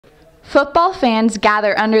Football fans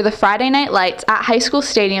gather under the Friday night lights at high school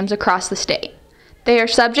stadiums across the state. They are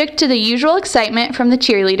subject to the usual excitement from the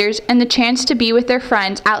cheerleaders and the chance to be with their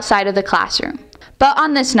friends outside of the classroom. But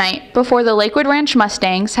on this night, before the Lakewood Ranch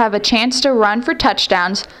Mustangs have a chance to run for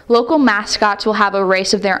touchdowns, local mascots will have a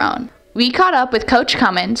race of their own. We caught up with Coach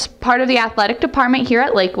Cummins, part of the athletic department here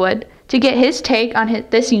at Lakewood, to get his take on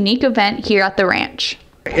this unique event here at the ranch.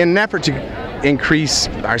 In an effort to increase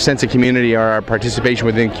our sense of community or our participation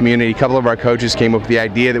within the community, a couple of our coaches came up with the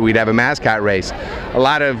idea that we'd have a mascot race. A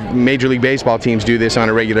lot of Major League Baseball teams do this on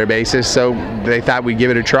a regular basis, so they thought we'd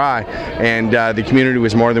give it a try, and the community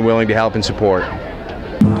was more than willing to help and support.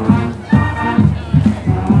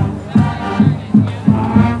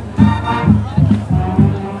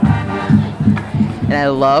 And I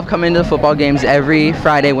love coming to the football games every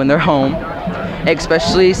Friday when they're home,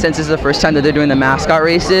 especially since it's the first time that they're doing the mascot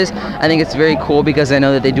races. I think it's very cool because I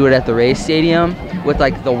know that they do it at the race stadium with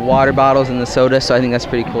like the water bottles and the soda, so I think that's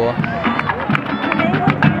pretty cool.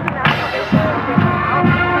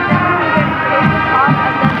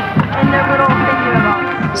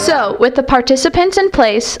 So, with the participants in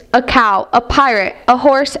place, a cow, a pirate, a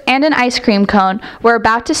horse, and an ice cream cone, we're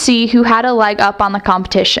about to see who had a leg up on the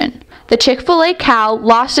competition. The Chick-fil-A cow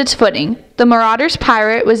lost its footing. The Marauders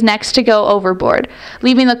pirate was next to go overboard,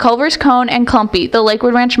 leaving the Culver's cone and Clumpy, the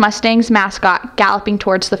Lakewood Ranch Mustangs mascot, galloping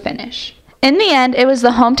towards the finish. In the end, it was the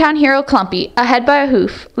hometown hero Clumpy, ahead by a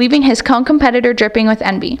hoof, leaving his cone competitor dripping with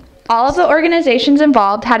envy. All of the organizations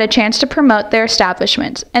involved had a chance to promote their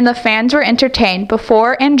establishments, and the fans were entertained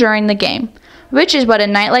before and during the game, which is what a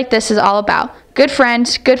night like this is all about: good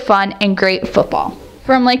friends, good fun, and great football.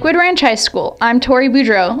 From Lakewood Ranch High School, I'm Tori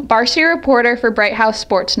Boudreau, varsity reporter for Bright House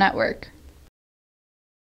Sports Network.